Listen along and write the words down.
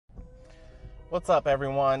What's up,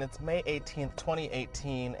 everyone? It's May 18th,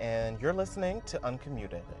 2018, and you're listening to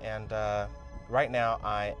Uncommuted. And right now,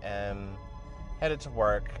 I am headed to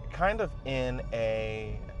work, kind of in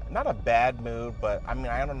not a bad mood, but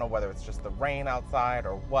I don't know whether it's just the rain outside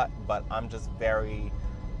or what, but I'm just very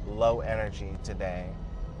low energy today.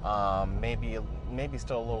 Maybe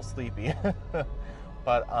still a little sleepy,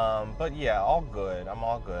 but yeah, all good. I'm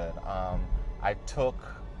all good. I took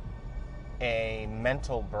a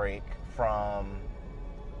mental break from,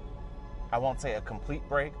 I won't say a complete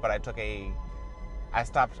break, but I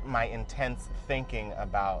stopped my intense thinking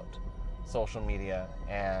about social media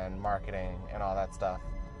and marketing and all that stuff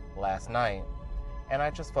last night, and I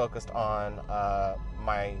just focused on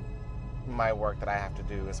my work that I have to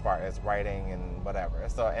do as far as writing and whatever.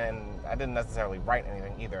 So, and I didn't necessarily write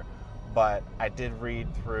anything either, but I did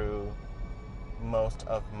read through most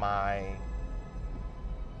of my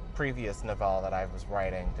previous novella that I was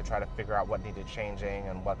writing to try to figure out what needed changing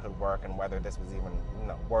and what could work and whether this was even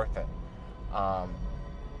worth it.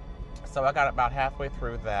 So I got about halfway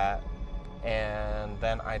through that, and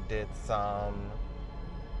then I did some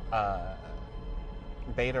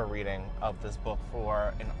beta reading of this book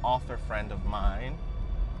for an author friend of mine,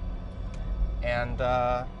 and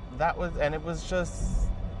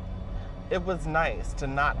it was nice to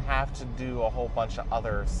not have to do a whole bunch of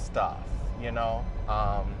other stuff, you know.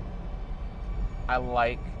 I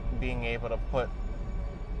like being able to put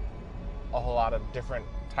a whole lot of different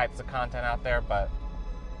types of content out there, but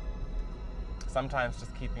sometimes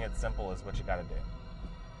just keeping it simple is what you gotta do.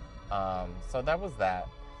 So that was that.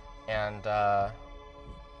 And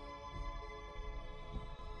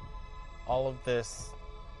all of this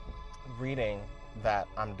reading that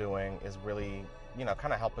I'm doing is really,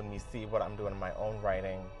 kind of helping me see what I'm doing in my own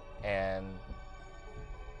writing and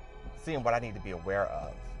seeing what I need to be aware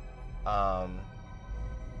of.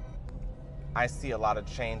 I see a lot of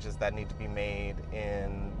changes that need to be made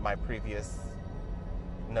in my previous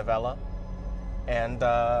novella, and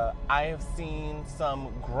I have seen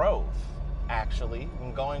some growth, actually,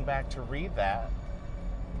 in going back to read that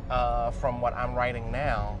from what I'm writing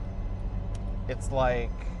now. It's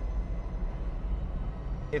like,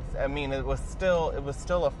 it was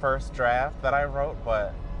still a first draft that I wrote,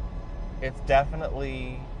 but it's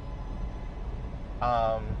definitely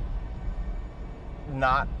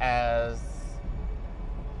not as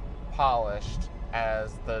polished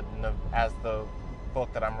as the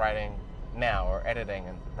book that I'm writing now, or editing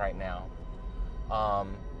right now.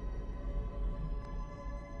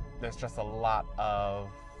 There's just a lot of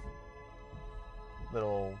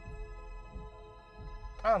little,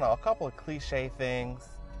 a couple of cliche things,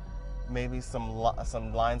 maybe some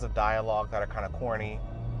lines of dialogue that are kind of corny,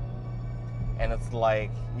 and it's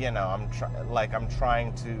like, I'm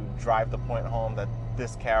trying to drive the point home that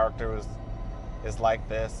this character is like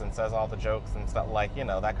this and says all the jokes and stuff,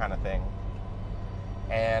 that kind of thing.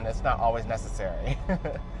 And it's not always necessary.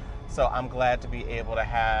 So I'm glad to be able to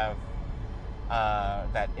have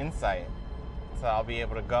that insight. So I'll be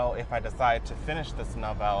able to go, if I decide to finish this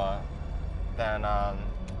novella, then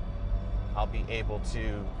I'll be able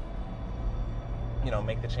to,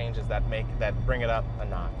 make the changes that bring it up a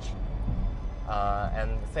notch.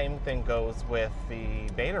 And the same thing goes with the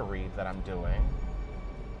beta read that I'm doing.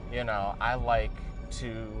 I like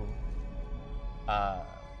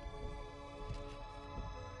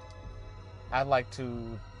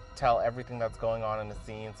to tell everything that's going on in the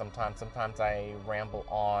scene. Sometimes I ramble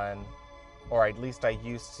on, or at least I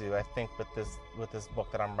used to. I think with this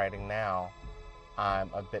book that I'm writing now,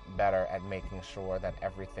 I'm a bit better at making sure that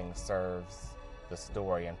everything serves the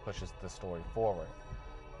story and pushes the story forward.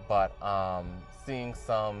 But seeing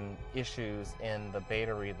some issues in the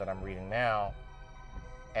beta read that I'm reading now,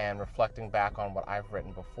 and reflecting back on what I've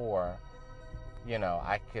written before,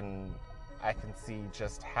 I can see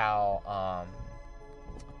just how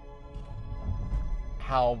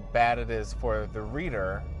bad it is for the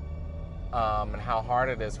reader, and how hard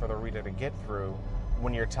it is for the reader to get through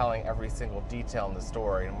when you're telling every single detail in the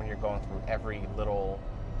story, and when you're going through every little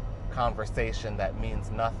conversation that means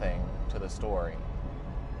nothing to the story.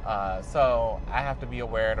 So I have to be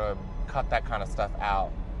aware to cut that kind of stuff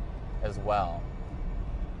out as well.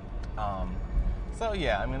 So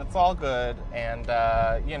yeah, it's all good, and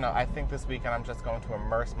I think this weekend I'm just going to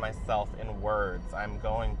immerse myself in words. I'm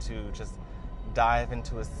going to just dive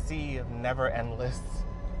into a sea of never endless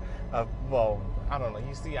I don't know.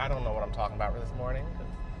 You see, I don't know what I'm talking about this morning.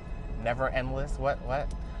 Never endless. What?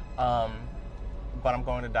 But I'm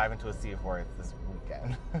going to dive into a sea of words this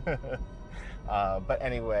weekend. But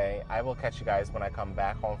anyway, I will catch you guys when I come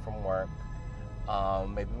back home from work.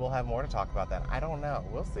 Maybe we'll have more to talk about that. I don't know.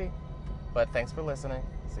 We'll see. But thanks for listening.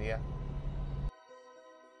 See ya.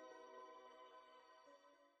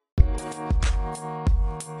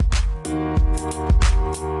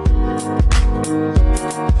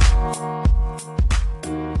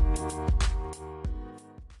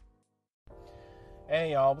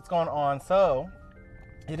 Hey y'all, what's going on? So,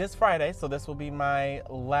 it is Friday, so this will be my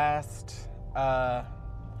last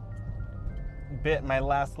my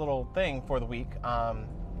last little thing for the week. I'm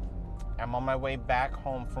on my way back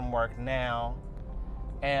home from work now,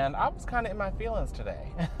 and I was kind of in my feelings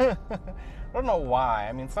today. I don't know why.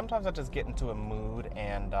 I mean, sometimes I just get into a mood,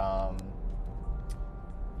 and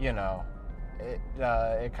it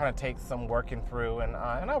kind of takes some working through, and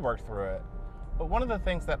I worked through it. But one of the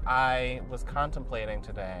things that I was contemplating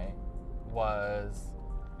today was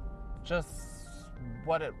just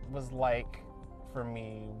what it was like for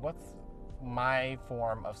me. What's my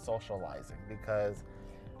form of socializing? Because,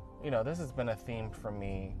 this has been a theme for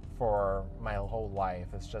me for my whole life.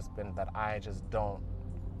 It's just been that I just don't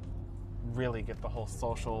really get the whole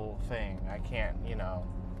social thing. I can't,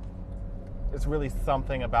 it's really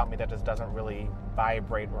something about me that just doesn't really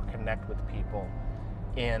vibrate or connect with people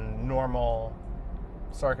in normal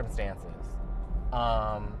circumstances.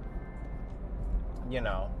 I'm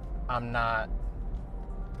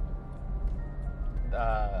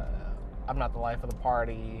not the life of the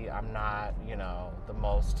party. I'm not, the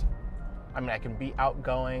most, I can be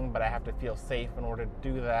outgoing, but I have to feel safe in order to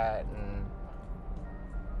do that. And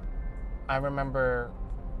I remember,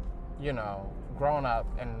 growing up,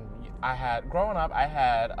 I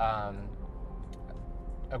had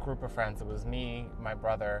a group of friends. It was me, my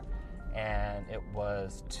brother, and it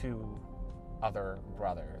was two other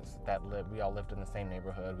brothers that we all lived in the same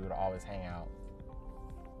neighborhood. We would always hang out.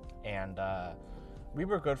 And we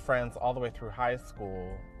were good friends all the way through high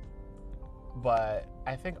school. But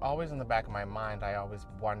I think always in the back of my mind, I always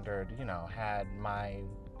wondered, had my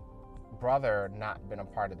brother not been a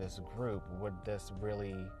part of this group, would this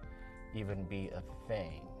really even be a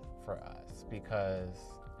thing for us? Because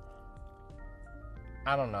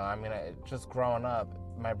I don't know. Just growing up,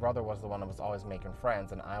 my brother was the one that was always making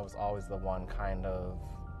friends, and I was always the one kind of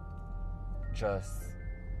just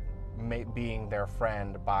being their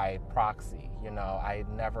friend by proxy. I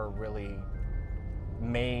never really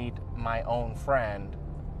made my own friend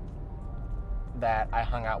that I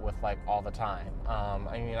hung out with all the time.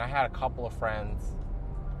 I had a couple of friends,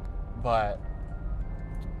 but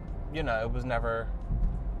it was never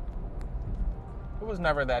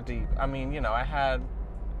that deep. I had,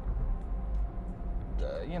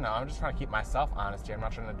 I'm just trying to keep myself honest here. I'm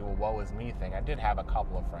not trying to do a woe is me thing. I did have a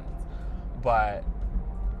couple of friends, but,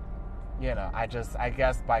 I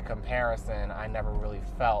guess by comparison, I never really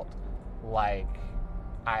felt like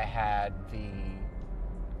I had the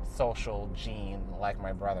social gene like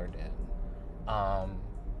my brother did. And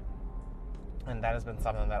that has been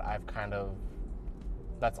something that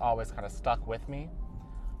that's always kind of stuck with me.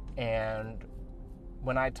 And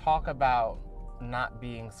when I talk about not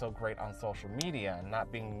being so great on social media, and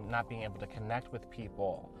not being able to connect with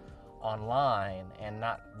people online, and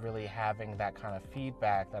not really having that kind of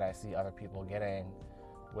feedback that I see other people getting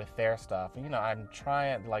with their stuff. I'm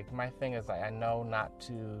trying, my thing is, I know not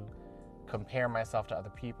to compare myself to other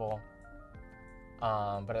people,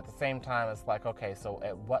 but at the same time, it's okay, so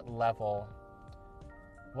at what level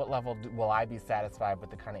will I be satisfied with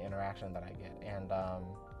the kind of interaction that I get? And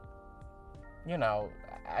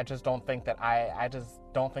I just don't think that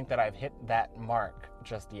I've hit that mark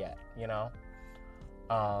just yet,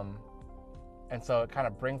 and so it kind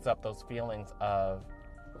of brings up those feelings of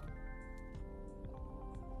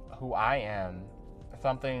who I am.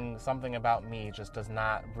 Something about me just does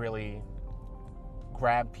not really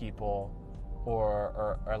grab people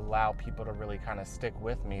or allow people to really kind of stick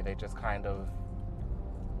with me. They just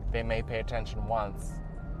they may pay attention once,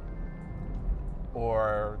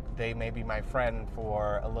 or they may be my friend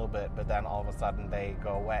for a little bit, but then all of a sudden they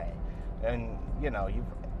go away. And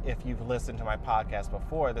if you've listened to my podcast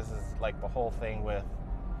before, this is the whole thing with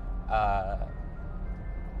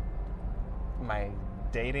my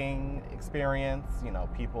dating experience.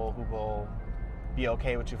 People who will be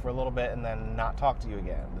okay with you for a little bit and then not talk to you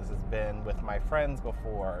again. This has been with my friends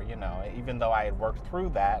before. Even though I had worked through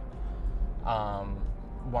that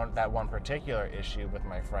one particular issue with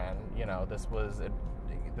my friend, this was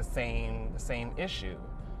the same issue.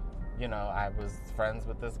 I was friends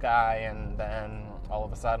with this guy, and then all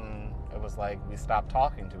of a sudden it was we stopped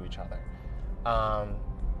talking to each other.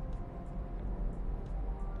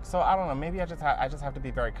 So I don't know. Maybe I just have to be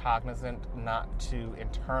very cognizant not to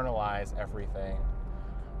internalize everything.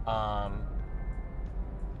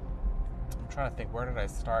 trying to think, where did I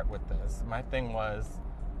start with this? My thing was,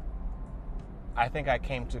 I think I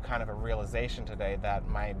came to kind of a realization today that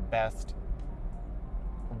my best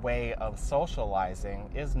way of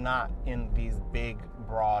socializing is not in these big,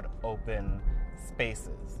 broad, open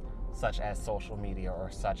spaces, such as social media or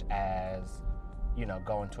such as,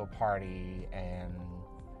 going to a party and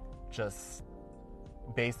just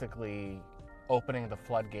basically opening the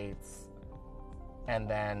floodgates and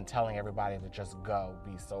then telling everybody to just go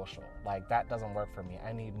be social. Like, that doesn't work for me.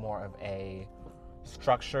 I need more of a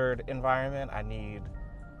structured environment. I need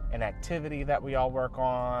an activity that we all work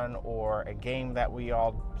on, or a game that we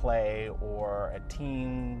all play, or a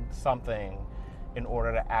team something, in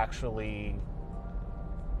order to actually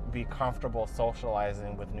be comfortable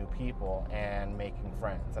socializing with new people and making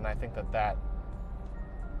friends. And I think that that's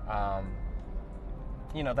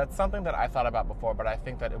something that I thought about before, but I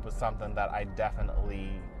think that it was something that I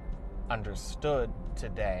definitely understood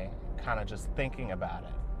today, kind of just thinking about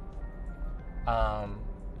it.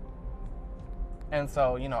 And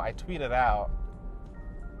so, I tweeted out,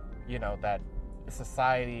 that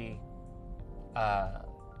society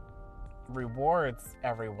rewards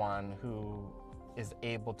everyone who is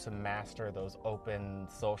able to master those open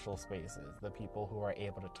social spaces, the people who are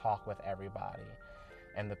able to talk with everybody,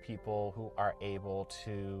 and the people who are able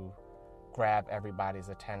to grab everybody's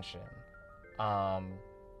attention.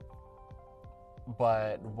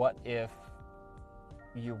 But what if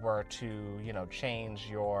you were to,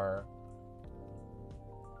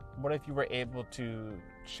 what if you were able to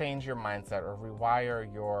change your mindset or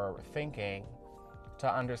rewire your thinking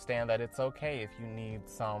to understand that it's okay if you need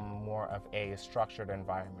some more of a structured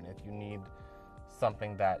environment, if you need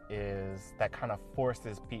something that kind of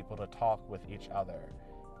forces people to talk with each other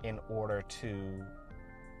in order to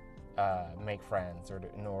make friends, or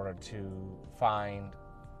in order to find,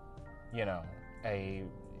 a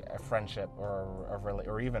friendship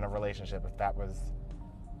or even a relationship, if that was.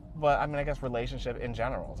 But I guess relationship in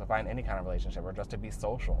general, to find any kind of relationship, or just to be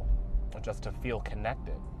social, or just to feel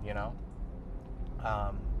connected,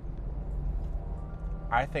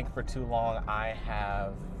 I think for too long I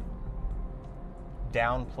have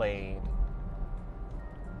downplayed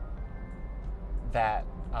that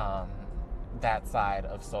side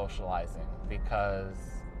of socializing, because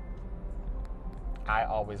I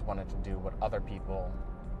always wanted to do what other people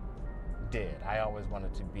did. I always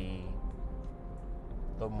wanted to be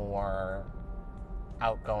the more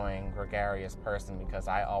outgoing, gregarious person, because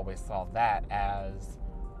I always saw that as,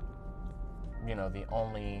 the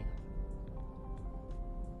only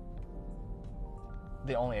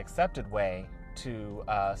accepted way to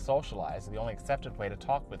socialize, the only accepted way to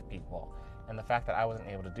talk with people. And the fact that I wasn't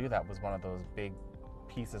able to do that was one of those big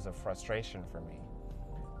pieces of frustration for me.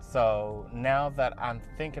 So now that I'm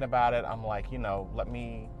thinking about it, I'm like, let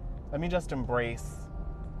me just embrace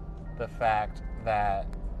the fact that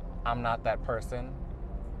I'm not that person.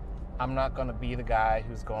 I'm not going to be the guy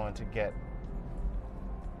who's going to get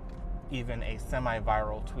even a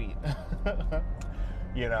semi-viral tweet.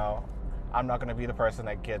 I'm not going to be the person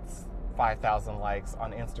that gets 5,000 likes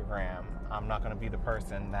on Instagram. I'm not going to be the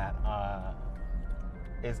person that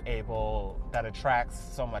that attracts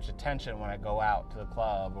so much attention when I go out to the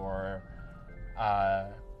club, or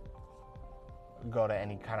go to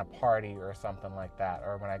any kind of party or something like that,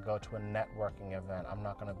 or when I go to a networking event. I'm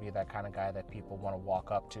not going to be that kind of guy that people want to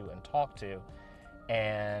walk up to and talk to.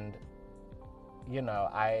 And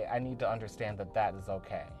I need to understand that is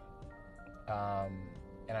okay,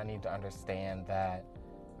 and I need to understand that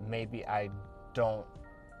maybe I don't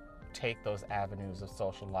take those avenues of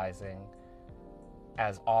socializing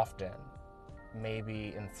as often.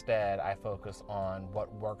 Maybe instead I focus on what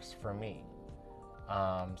works for me.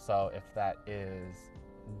 So if that is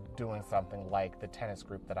doing something like the tennis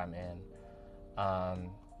group that I'm in,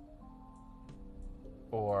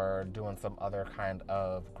 or doing some other kind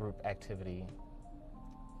of group activity,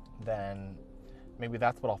 then maybe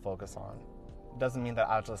that's what I'll focus on. Doesn't mean that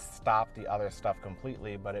I'll just stop the other stuff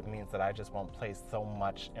completely, but it means that I just won't place so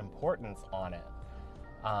much importance on it,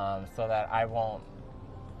 so that I won't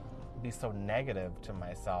be so negative to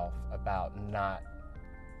myself about not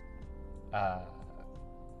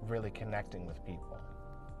really connecting with people.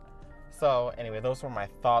 So anyway, those were my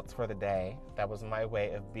thoughts for the day. That was my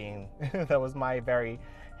way of being, that was my very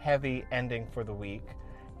heavy ending for the week.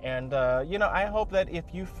 And, I hope that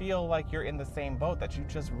if you feel like you're in the same boat, that you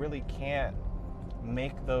just really can't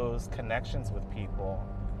make those connections with people,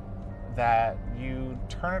 that you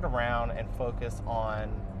turn it around and focus on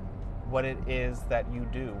what it is that you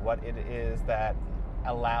do, what it is that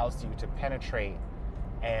allows you to penetrate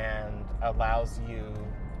and allows you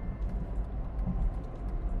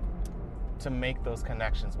to make those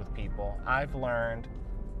connections with people. I've learned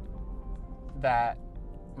that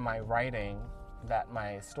my writing, that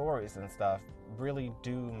my stories and stuff really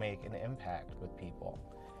do make an impact with people.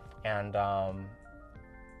 And I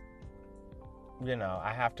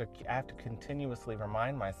have to continuously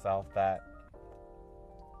remind myself that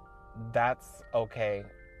that's okay.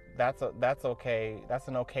 That's okay. That's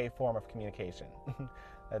an okay form of communication.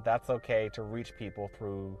 That's okay to reach people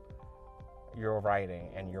through your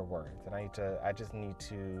writing and your words. And I just need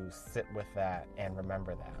to sit with that and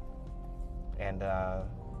remember that. And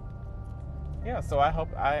so I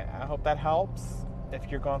hope that helps if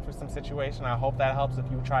you're going through some situation. I hope that helps if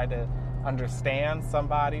you try to understand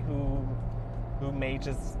somebody who may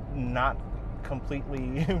just not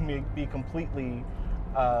completely, who may be completely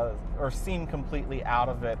or seem completely out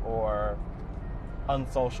of it or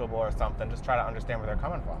unsociable or something. Just try to understand where they're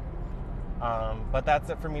coming from. But that's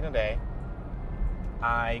it for me today.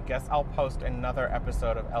 I guess I'll post another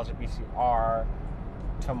episode of LGBTR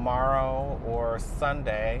tomorrow or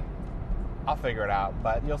Sunday. I'll figure it out,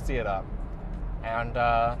 but you'll see it up. And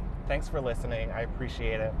thanks for listening. I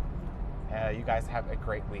appreciate it. You guys have a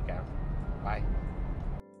great weekend. Bye.